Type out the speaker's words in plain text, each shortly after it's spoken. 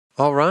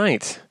All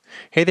right.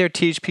 Hey there,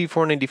 THP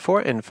 494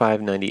 and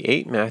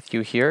 598,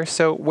 Matthew here.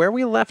 So where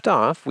we left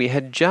off, we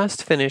had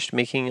just finished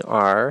making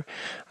our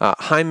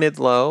high, mid,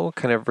 low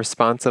kind of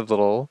responsive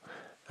little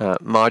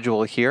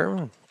module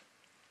here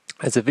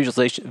as a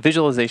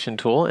visualization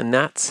tool, and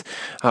that's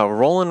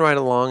rolling right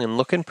along and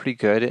looking pretty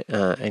good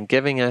and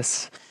giving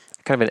us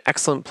kind of an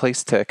excellent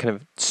place to kind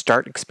of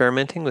start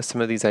experimenting with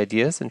some of these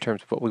ideas in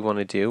terms of what we want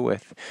to do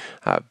with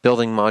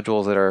building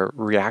modules that are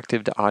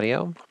reactive to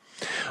audio.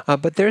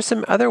 But there's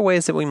some other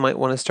ways that we might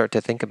want to start to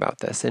think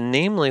about this, and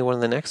namely one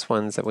of the next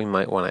ones that we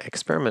might want to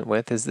experiment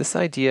with is this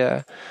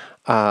idea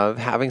of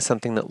having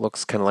something that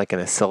looks kind of like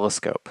an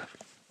oscilloscope.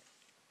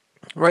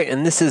 Right,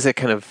 and this is a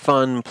kind of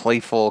fun,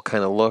 playful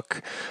kind of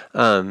look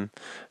that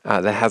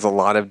has a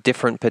lot of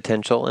different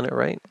potential in it,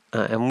 right?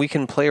 And we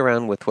can play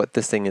around with what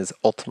this thing is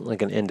ultimately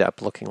going to end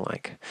up looking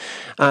like.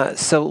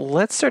 So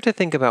let's start to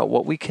think about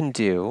what we can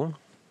do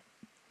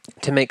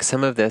to make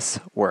some of this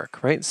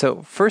work, right?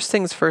 So first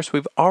things first,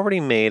 we've already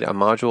made a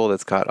module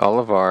that's got all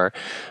of our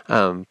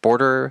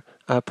border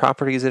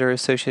properties that are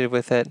associated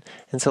with it.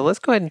 And so let's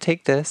go ahead and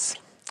take this,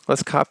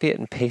 let's copy it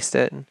and paste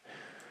it. I'm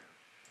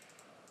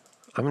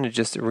going to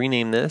just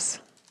rename this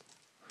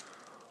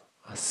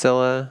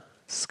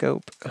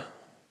Oscilloscope.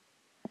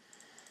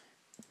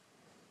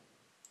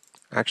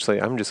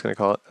 Actually, I'm just going to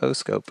call it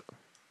Oscope.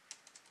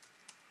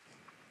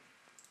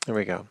 There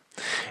we go.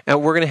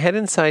 And we're going to head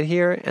inside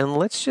here and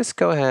let's just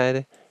go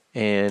ahead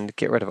and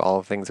get rid of all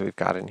the things that we've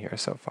got in here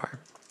so far.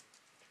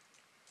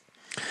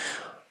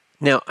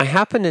 Now, I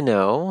happen to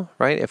know,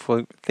 right, if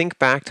we think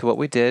back to what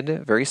we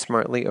did very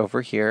smartly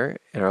over here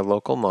in our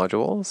local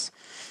modules,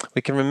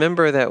 we can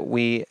remember that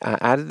we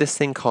added this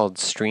thing called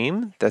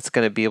stream that's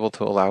going to be able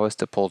to allow us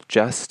to pull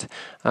just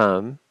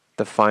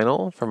the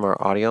final from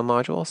our audio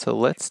module. So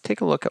let's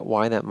take a look at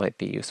why that might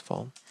be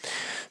useful.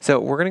 So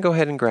we're going to go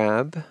ahead and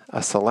grab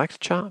a select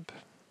chop.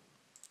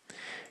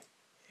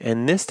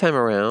 And this time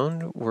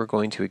around, we're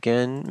going to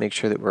again make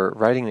sure that we're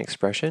writing an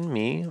expression,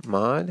 me,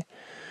 mod,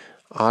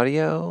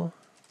 audio,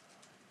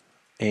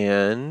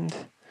 and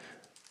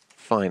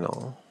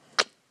final.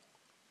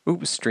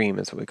 Oops, stream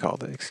is what we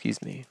called it,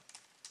 excuse me.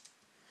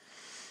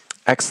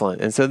 Excellent,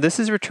 and so this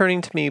is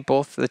returning to me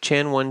both the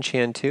chan 1,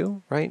 chan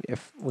 2, right?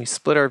 If we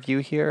split our view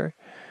here,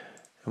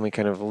 and we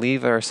kind of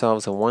leave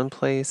ourselves in one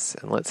place,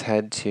 and let's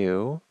head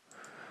to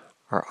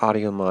our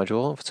audio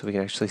module so we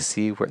can actually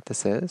see where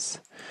this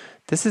is.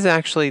 This is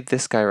actually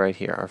this guy right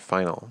here, our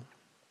final.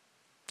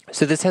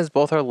 So this has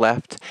both our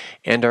left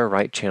and our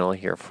right channel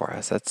here for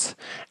us. That's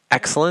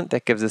excellent.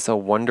 That gives us a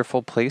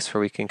wonderful place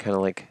where we can kind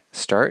of like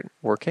start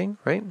working,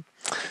 right?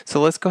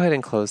 So let's go ahead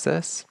and close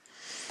this.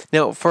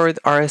 Now for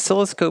our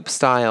oscilloscope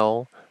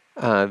style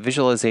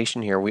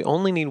visualization here, we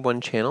only need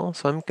one channel.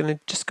 So I'm going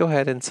to just go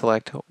ahead and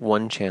select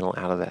one channel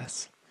out of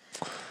this.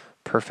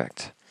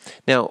 Perfect.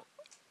 Now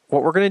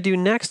what we're going to do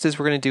next is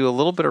we're going to do a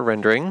little bit of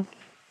rendering.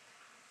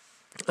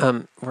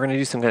 We're going to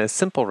do some kind of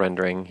simple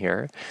rendering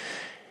here.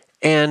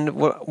 And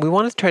what we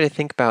want to try to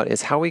think about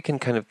is how we can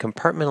kind of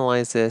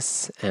compartmentalize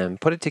this and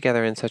put it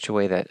together in such a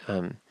way that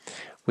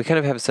we kind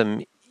of have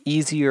some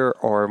easier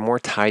or more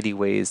tidy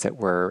ways that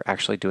we're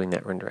actually doing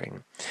that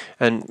rendering.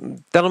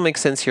 And that'll make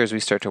sense here as we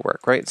start to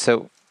work, right?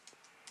 So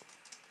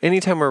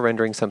anytime we're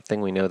rendering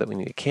something, we know that we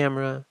need a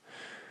camera,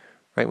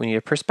 right? We need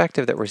a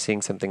perspective that we're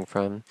seeing something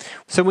from.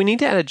 So we need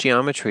to add a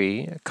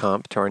geometry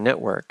comp to our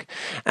network.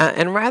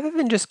 And rather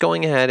than just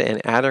going ahead and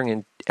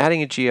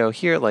adding a geo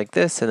here like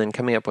this and then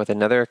coming up with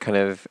another kind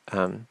of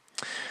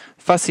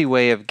fussy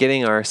way of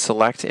getting our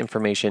select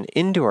information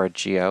into our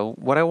geo,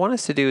 what I want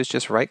us to do is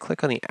just right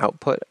click on the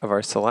output of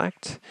our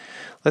select.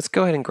 Let's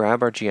go ahead and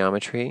grab our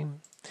geometry.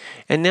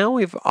 And now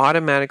we've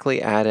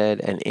automatically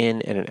added an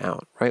in and an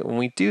out, right? When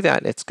we do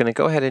that, it's going to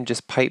go ahead and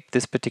just pipe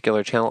this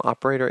particular channel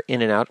operator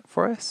in and out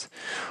for us,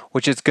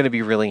 which is going to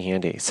be really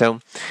handy.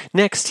 So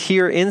next,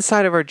 here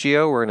inside of our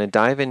geo, we're going to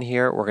dive in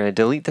here. We're going to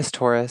delete this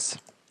torus.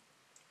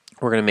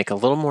 We're going to make a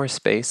little more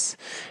space.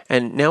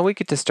 And now we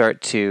get to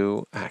start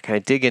to kind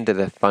of dig into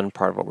the fun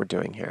part of what we're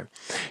doing here.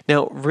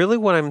 Now, really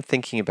what I'm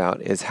thinking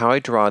about is how I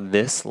draw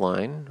this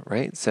line,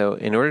 right? So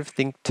in order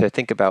to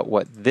think about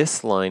what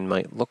this line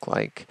might look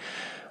like,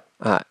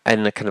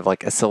 in a kind of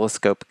like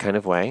oscilloscope kind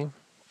of way,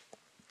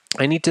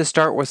 I need to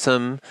start with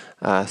some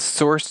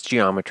source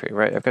geometry,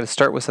 right? I've got to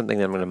start with something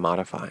that I'm going to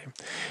modify.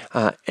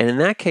 And in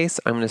that case,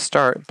 I'm going to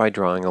start by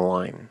drawing a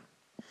line.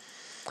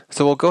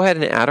 So we'll go ahead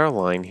and add our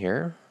line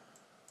here.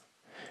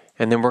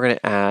 And then we're going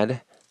to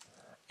add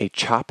a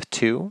chop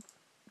to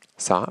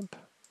sop.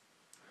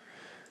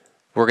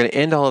 We're going to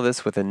end all of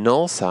this with a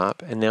null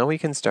sop, and now we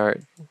can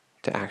start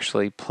to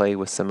actually play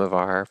with some of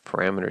our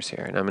parameters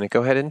here. And I'm going to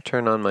go ahead and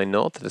turn on my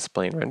null to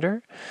display and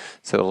render,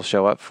 so it'll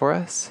show up for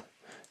us,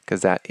 because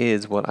that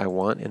is what I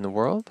want in the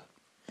world.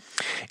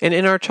 And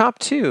in our chop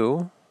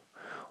 2,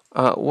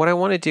 what I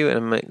want to do, and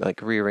I might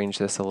like rearrange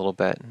this a little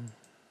bit.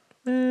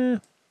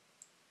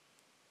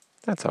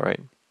 That's all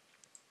right.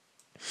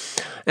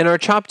 In our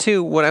chop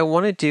 2, what I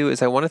want to do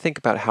is I want to think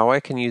about how I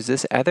can use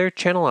this other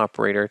channel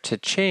operator to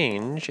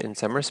change, in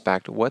some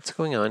respect, what's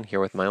going on here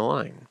with my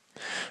line.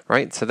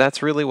 right? So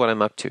that's really what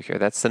I'm up to here.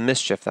 That's the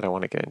mischief that I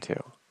want to get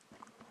into.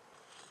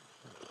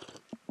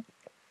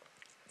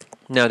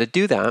 Now to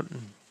do that,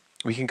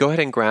 we can go ahead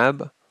and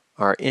grab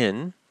our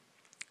in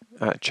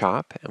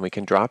chop, and we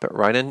can drop it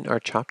right in our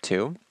chop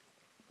 2.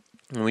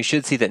 And we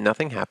should see that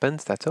nothing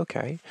happens. That's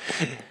okay.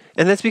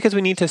 And that's because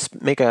we need to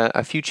make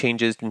a few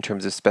changes in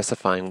terms of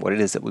specifying what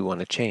it is that we want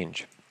to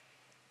change.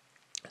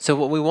 So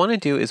what we want to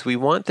do is we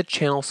want the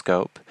channel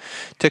scope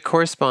to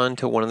correspond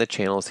to one of the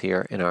channels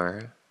here in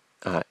our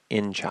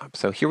in chop.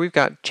 So here we've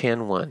got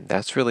chan 1.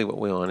 That's really what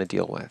we want to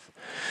deal with.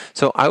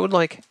 So I would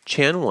like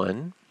chan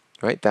 1,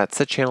 right? That's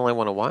the channel I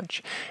want to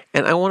watch.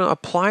 And I want to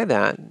apply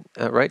that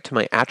right to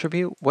my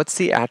attribute. What's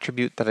the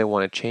attribute that I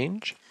want to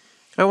change?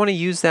 I want to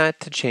use that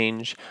to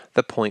change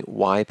the point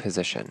Y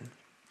position.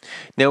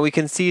 Now we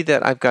can see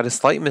that I've got a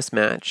slight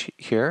mismatch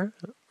here,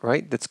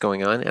 right, that's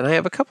going on, and I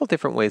have a couple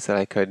different ways that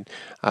I could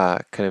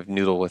kind of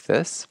noodle with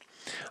this.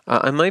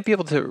 I might be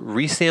able to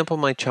resample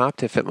my chop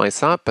to fit my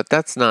SOP, but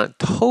that's not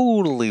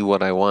totally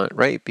what I want,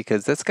 right,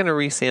 because that's going to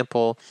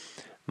resample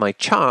my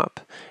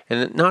chop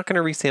and not going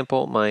to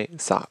resample my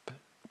SOP,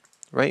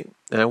 right?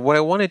 And what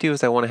I want to do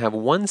is I want to have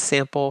one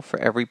sample for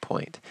every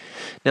point.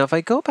 Now if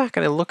I go back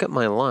and I look at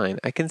my line,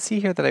 I can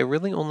see here that I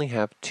really only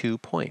have 2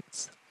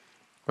 points,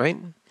 right?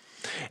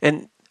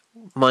 And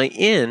my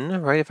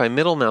in, right, if I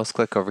middle mouse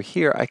click over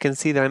here, I can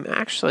see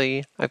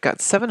that I've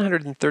got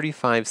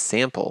 735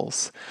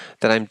 samples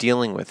that I'm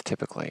dealing with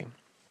typically.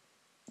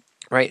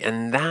 Right,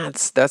 and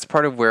that's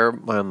part of where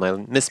my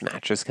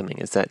mismatch is coming,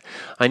 is that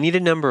I need a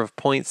number of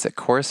points that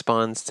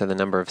corresponds to the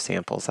number of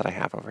samples that I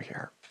have over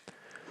here.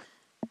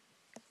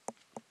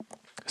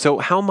 So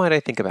how might I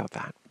think about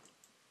that?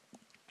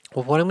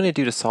 Well, what I'm going to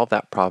do to solve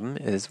that problem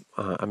is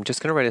I'm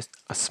just going to write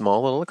a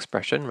small little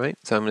expression, right?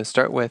 So I'm going to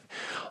start with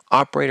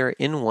operator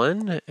in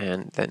 1,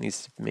 and that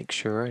needs to make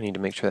sure, I need to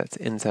make sure that's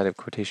inside of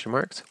quotation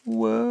marks.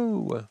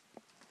 Whoa!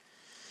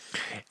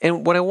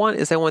 And what I want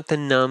is I want the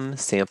num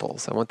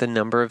samples. I want the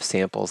number of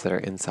samples that are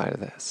inside of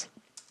this.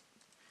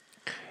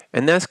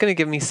 And that's going to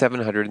give me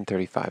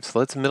 735. So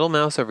let's middle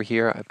mouse over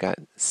here. I've got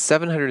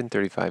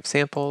 735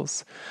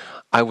 samples.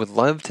 I would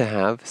love to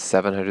have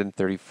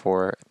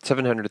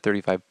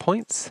 735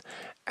 points.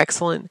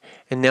 Excellent.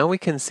 And now we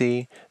can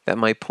see that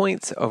my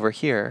points over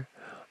here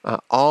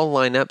all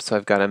line up, so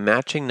I've got a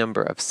matching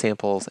number of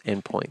samples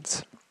and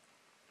points.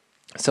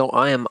 So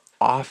I am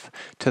off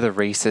to the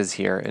races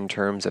here in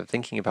terms of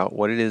thinking about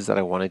what it is that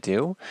I want to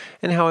do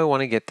and how I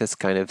want to get this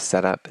kind of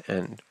set up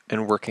and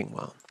working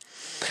well.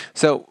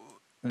 So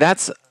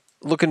that's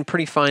looking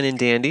pretty fine and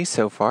dandy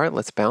so far.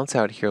 Let's bounce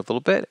out here a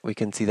little bit. We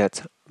can see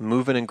that's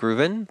moving and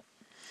grooving.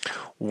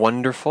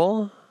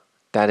 Wonderful.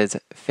 That is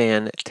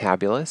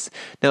fantabulous.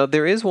 Now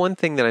there is one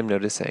thing that I'm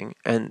noticing,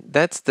 and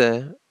that's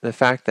the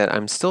fact that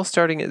I'm still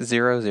starting at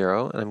 0,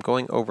 0, and I'm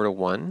going over to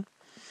 1,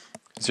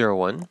 0,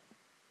 1,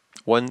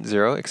 1,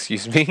 0,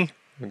 excuse me.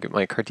 I'll get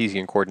my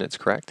Cartesian coordinates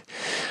correct.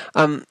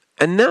 And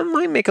that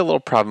might make a little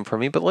problem for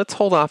me, but let's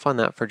hold off on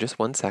that for just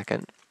 1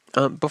 second.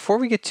 Before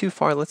we get too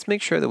far, let's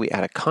make sure that we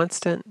add a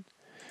constant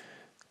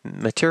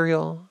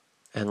material,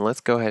 and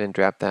let's go ahead and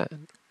drop that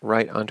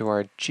right onto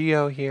our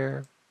geo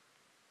here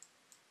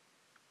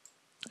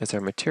as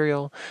our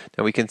material.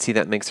 Now we can see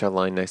that makes our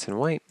line nice and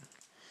white.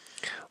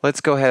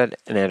 Let's go ahead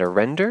and add a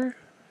render.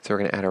 So we're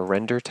going to add a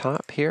render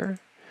top here.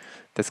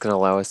 That's going to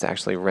allow us to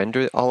actually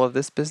render all of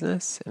this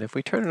business. And if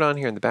we turn it on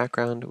here in the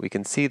background, we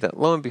can see that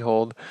lo and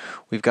behold,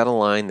 we've got a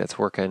line that's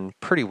working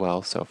pretty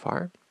well so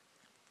far.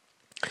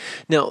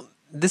 Now,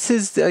 this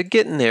is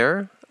getting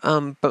there,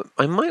 but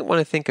I might want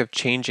to think of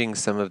changing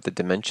some of the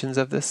dimensions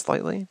of this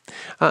slightly.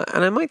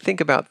 And I might think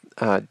about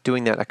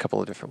doing that a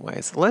couple of different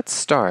ways. Let's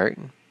start.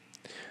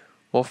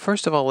 Well,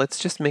 first of all, let's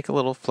just make a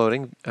little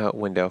floating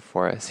window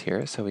for us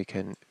here so we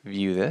can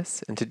view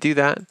this. And to do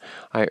that,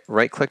 I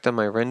right-clicked on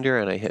my render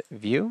and I hit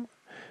View.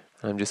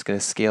 I'm just going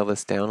to scale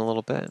this down a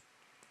little bit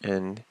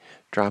and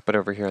drop it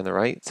over here on the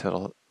right so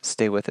it'll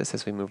stay with us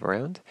as we move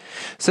around.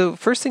 So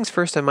first things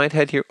first, I might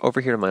head over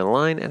here to my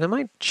line and I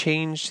might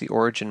change the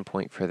origin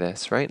point for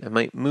this, right? I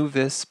might move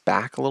this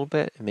back a little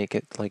bit and make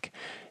it like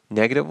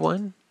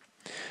 -1.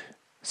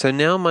 So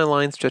now my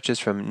line stretches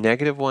from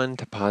 -1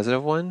 to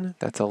 +1.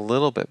 That's a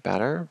little bit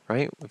better,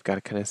 right? We've got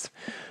a kind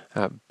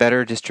of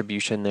better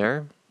distribution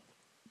there.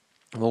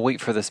 We'll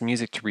wait for this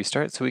music to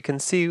restart so we can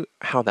see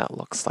how that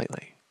looks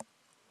slightly.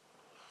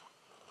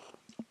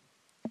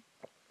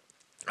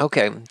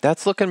 Okay,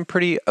 that's looking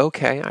pretty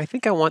okay. I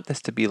think I want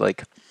this to be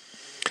like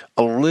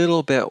a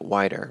little bit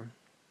wider,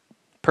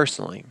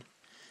 personally.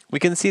 We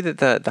can see that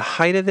the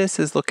height of this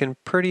is looking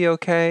pretty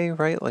okay,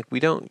 right? Like we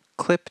don't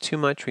clip too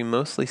much. We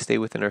mostly stay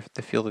within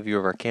the field of view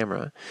of our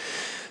camera.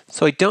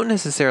 So I don't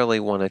necessarily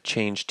want to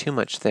change too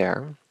much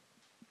there.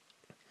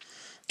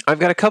 I've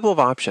got a couple of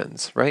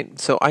options, right?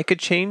 So I could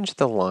change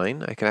the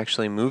line. I could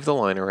actually move the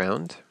line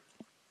around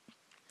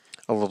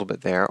a little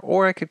bit there,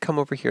 or I could come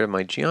over here to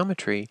my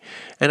geometry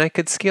and I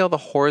could scale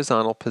the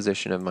horizontal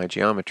position of my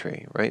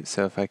geometry, right?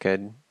 So if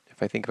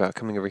I think about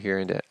coming over here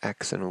into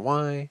X and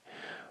Y,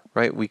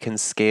 right, we can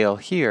scale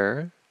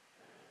here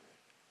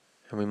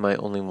And we might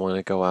only want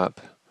to go up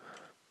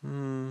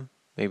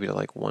maybe to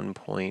like 1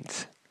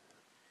 point,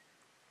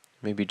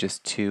 maybe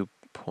just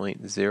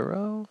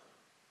 2.0.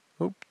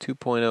 Oop,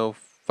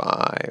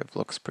 2.05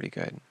 looks pretty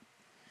good.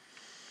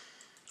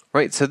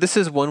 Right, so this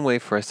is one way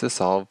for us to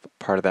solve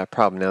part of that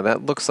problem. Now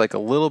that looks like a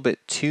little bit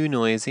too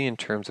noisy in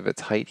terms of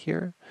its height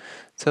here.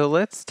 So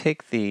let's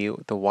take the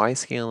Y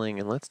scaling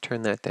and let's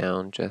turn that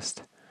down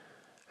just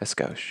a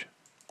skosh.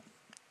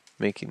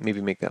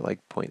 Maybe make that like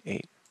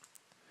 0.8.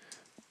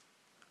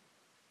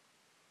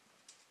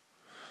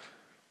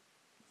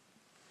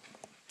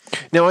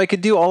 Now I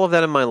could do all of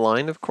that in my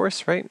line, of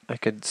course, right? I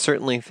could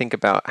certainly think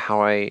about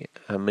how I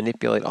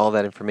manipulate all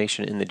that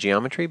information in the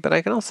geometry, but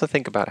I can also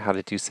think about how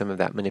to do some of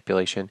that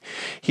manipulation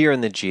here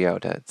in the geo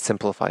to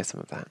simplify some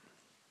of that.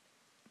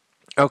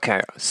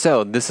 Okay,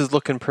 so this is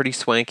looking pretty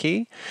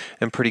swanky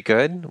and pretty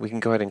good. We can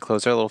go ahead and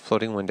close our little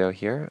floating window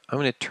here. I'm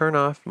going to turn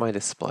off my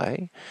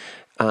display,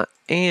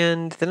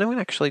 and then I'm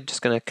actually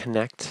just going to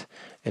connect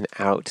an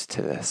out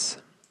to this.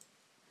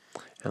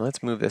 And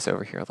let's move this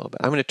over here a little bit.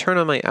 I'm going to turn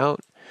on my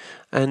out,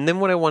 and then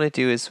what I want to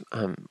do is,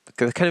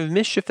 the kind of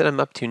mischief that I'm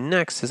up to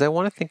next is I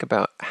want to think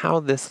about how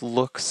this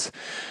looks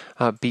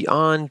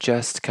beyond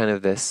just kind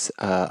of this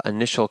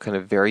initial kind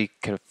of very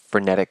kind of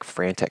frenetic,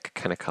 frantic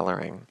kind of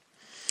coloring.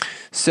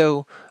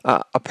 So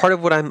a part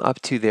of what I'm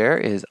up to there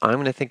is I'm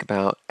going to think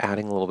about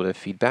adding a little bit of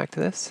feedback to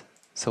this.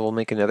 So we'll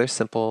make another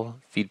simple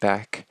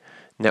feedback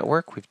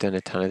network. We've done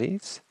a ton of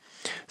these.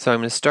 So I'm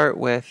going to start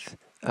with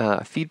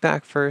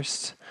feedback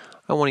first.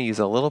 I want to use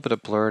a little bit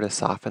of blur to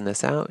soften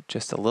this out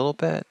just a little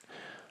bit.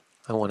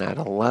 I want to add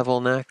a level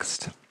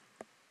next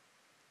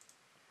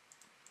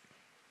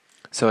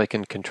so I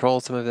can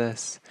control some of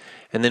this.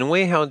 And then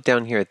way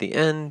down here at the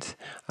end,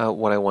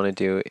 what I want to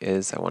do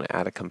is I want to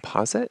add a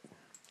composite,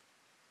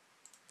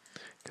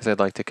 because I'd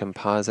like to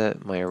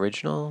composite my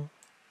original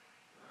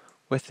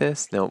with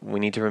this. Now we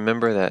need to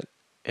remember that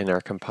in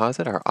our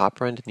composite, our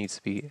operand needs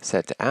to be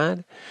set to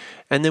add,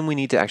 and then we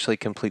need to actually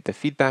complete the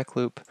feedback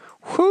loop.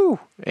 Whew!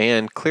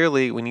 And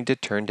clearly we need to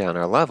turn down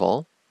our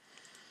level,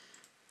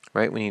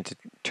 right? We need to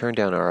turn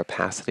down our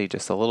opacity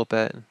just a little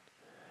bit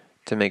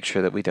to make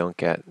sure that we don't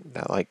get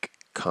that like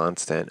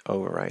constant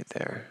override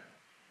there,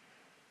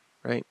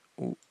 right?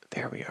 Ooh,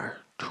 there we are.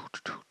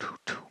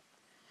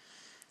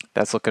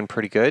 That's looking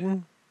pretty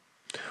good.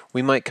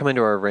 We might come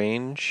into our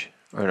range,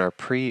 or in our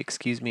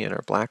in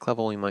our black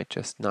level, we might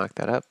just knock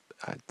that up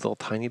a little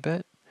tiny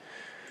bit.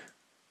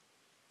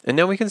 And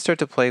now we can start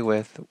to play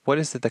with what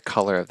is the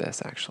color of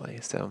this actually.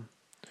 So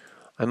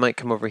I might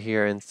come over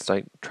here and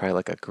try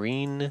like a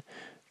green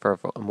for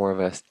more of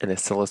an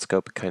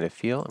oscilloscope kind of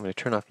feel. I'm going to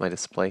turn off my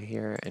display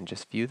here and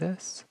just view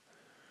this.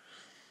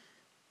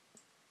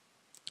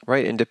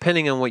 Right, and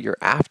depending on what you're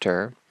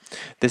after,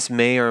 this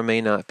may or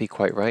may not be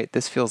quite right.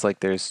 This feels like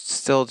there's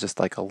still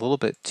just like a little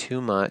bit too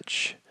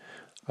much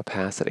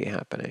opacity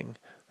happening.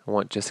 I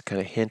want just a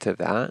kind of hint of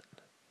that.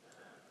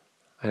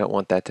 I don't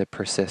want that to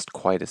persist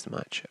quite as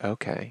much.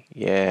 Okay,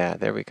 yeah,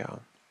 there we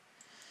go.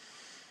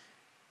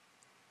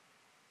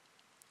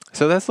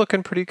 So that's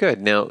looking pretty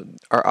good. Now,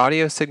 our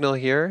audio signal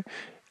here,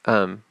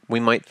 we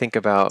might think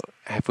about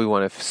if we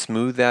want to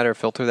smooth that or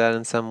filter that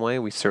in some way.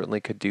 We certainly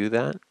could do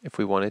that if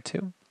we wanted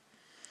to.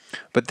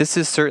 But this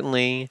is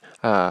certainly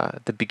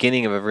the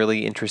beginning of a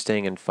really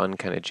interesting and fun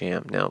kind of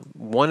jam. Now,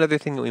 one other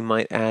thing that we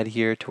might add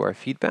here to our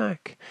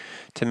feedback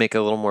to make it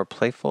a little more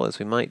playful is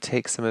we might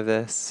take some of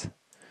this,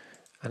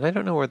 and I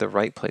don't know where the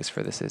right place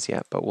for this is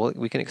yet, but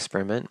we can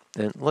experiment.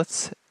 And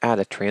let's add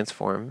a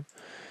transform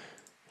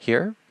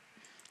here.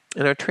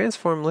 In our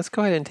transform, let's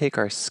go ahead and take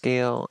our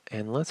scale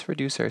and let's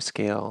reduce our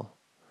scale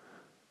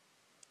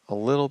a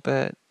little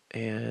bit,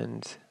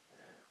 and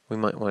we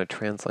might want to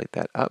translate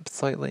that up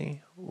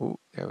slightly. Ooh,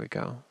 there we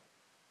go.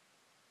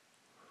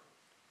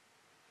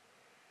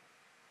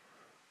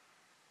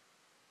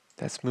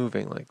 That's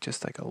moving like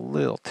just like a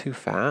little too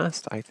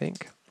fast, I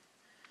think.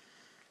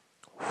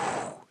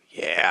 Whew,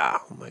 yeah,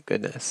 oh my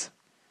goodness.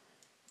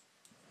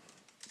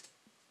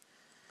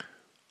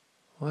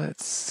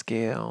 Let's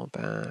scale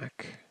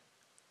back.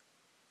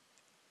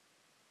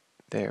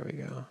 There we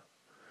go.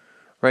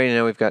 Right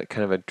now we've got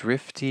kind of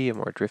a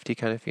more drifty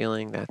kind of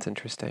feeling. That's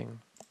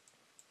interesting.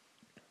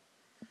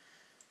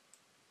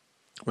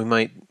 We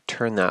might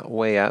turn that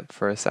way up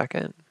for a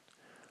second,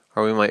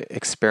 or we might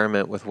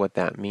experiment with what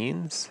that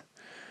means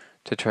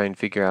to try and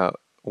figure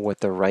out what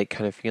the right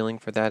kind of feeling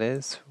for that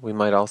is. We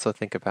might also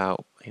think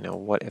about,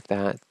 what if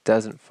that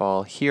doesn't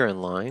fall here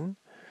in line,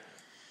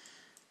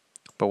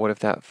 but what if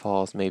that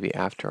falls maybe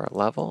after our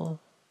level?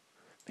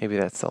 Maybe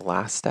that's the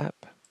last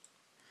step.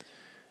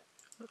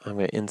 I'm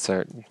going to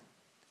insert,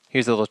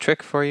 here's a little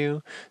trick for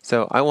you.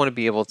 So I want to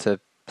be able to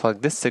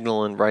plug this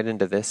signal in right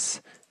into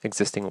this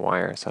existing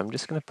wire. So I'm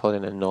just going to put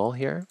in a null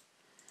here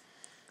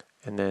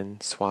and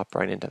then swap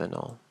right into the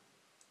null.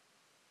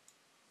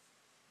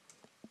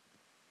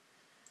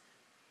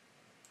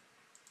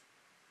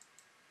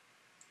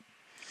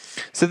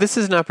 So this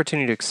is an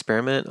opportunity to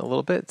experiment a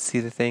little bit, see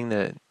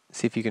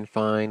if you can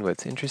find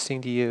what's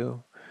interesting to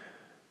you.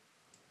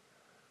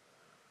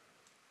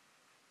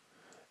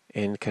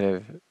 and kind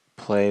of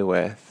play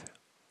with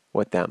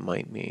what that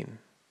might mean.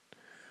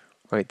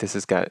 Right, this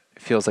has got,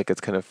 feels like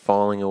it's kind of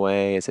falling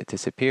away as it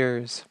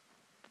disappears.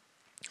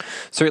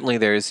 Certainly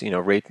there's,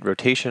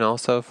 rotation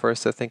also for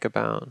us to think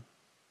about.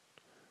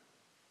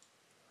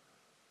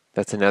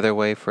 That's another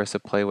way for us to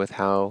play with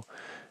how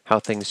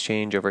things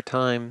change over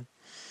time.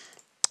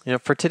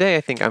 For today,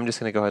 I think I'm just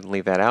going to go ahead and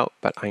leave that out,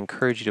 but I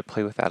encourage you to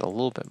play with that a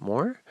little bit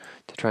more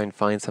to try and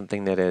find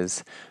something that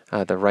is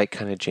the right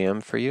kind of jam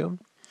for you.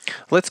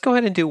 Let's go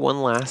ahead and do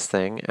one last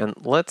thing, and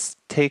let's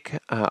take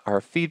our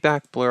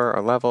feedback, blur,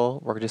 our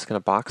level. We're just going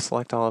to box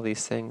select all of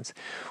these things.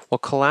 We'll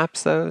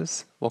collapse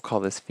those. We'll call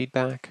this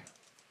feedback,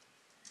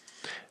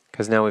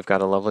 because now we've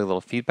got a lovely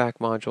little feedback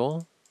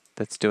module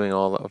that's doing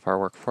all of our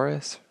work for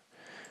us.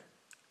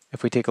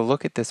 If we take a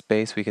look at this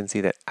base, we can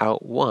see that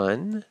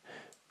out1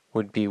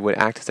 would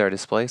act as our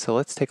display. So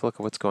let's take a look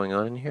at what's going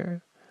on in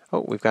here.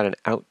 Oh, we've got an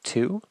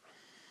out2.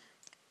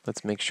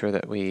 Let's make sure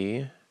that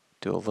we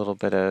do a little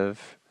bit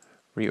of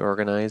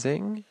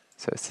reorganizing.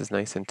 So this is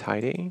nice and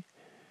tidy.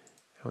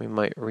 And we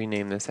might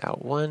rename this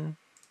out1.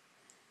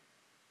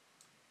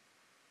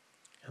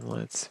 And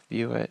let's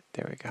view it.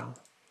 There we go.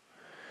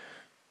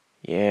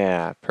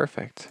 Yeah,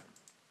 perfect.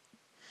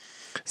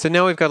 So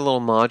now we've got a little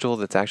module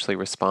that's actually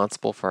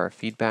responsible for our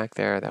feedback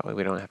there. That way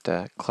we don't have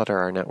to clutter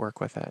our network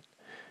with it.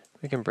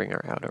 We can bring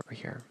our out over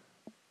here.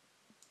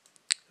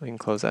 We can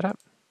close that up.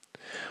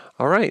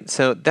 All right,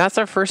 so that's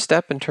our first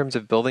step in terms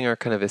of building our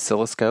kind of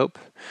oscilloscope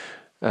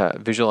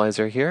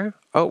visualizer here.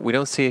 Oh, we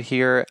don't see it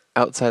here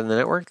outside of the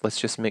network. Let's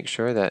just make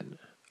sure that,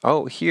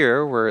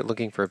 here we're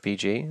looking for a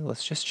BG.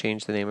 Let's just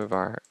change the name of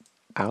our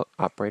out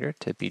operator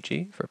to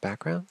BG for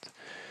background.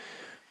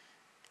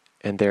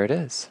 And there it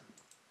is.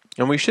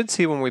 And we should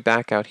see when we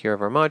back out here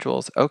of our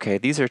modules, okay,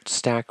 these are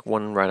stacked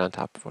one right on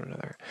top of one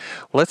another.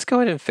 Let's go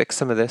ahead and fix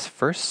some of this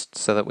first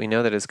so that we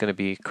know that it's going to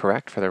be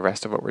correct for the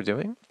rest of what we're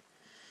doing.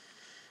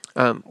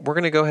 We're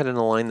going to go ahead and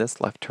align this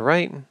left to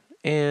right,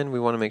 and we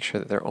want to make sure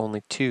that there are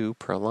only 2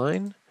 per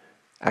line.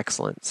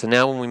 Excellent. So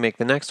now when we make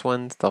the next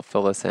ones, they'll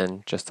fill this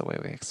in just the way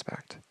we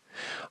expect.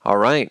 All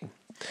right.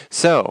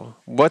 So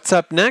what's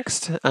up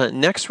next?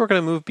 Next, we're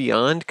going to move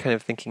beyond kind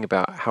of thinking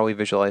about how we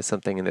visualize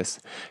something in this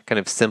kind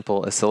of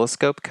simple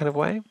oscilloscope kind of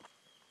way.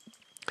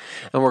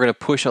 And we're going to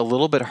push a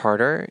little bit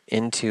harder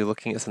into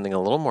looking at something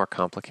a little more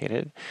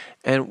complicated.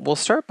 And we'll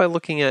start by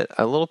looking at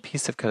a little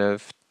piece of kind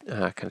of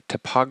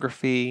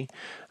topography,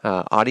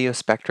 audio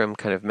spectrum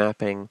kind of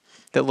mapping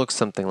that looks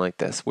something like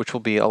this, which will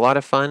be a lot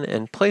of fun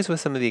and plays with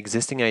some of the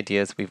existing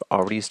ideas we've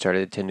already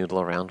started to noodle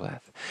around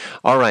with.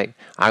 All right,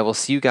 I will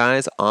see you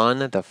guys on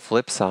the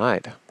flip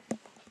side.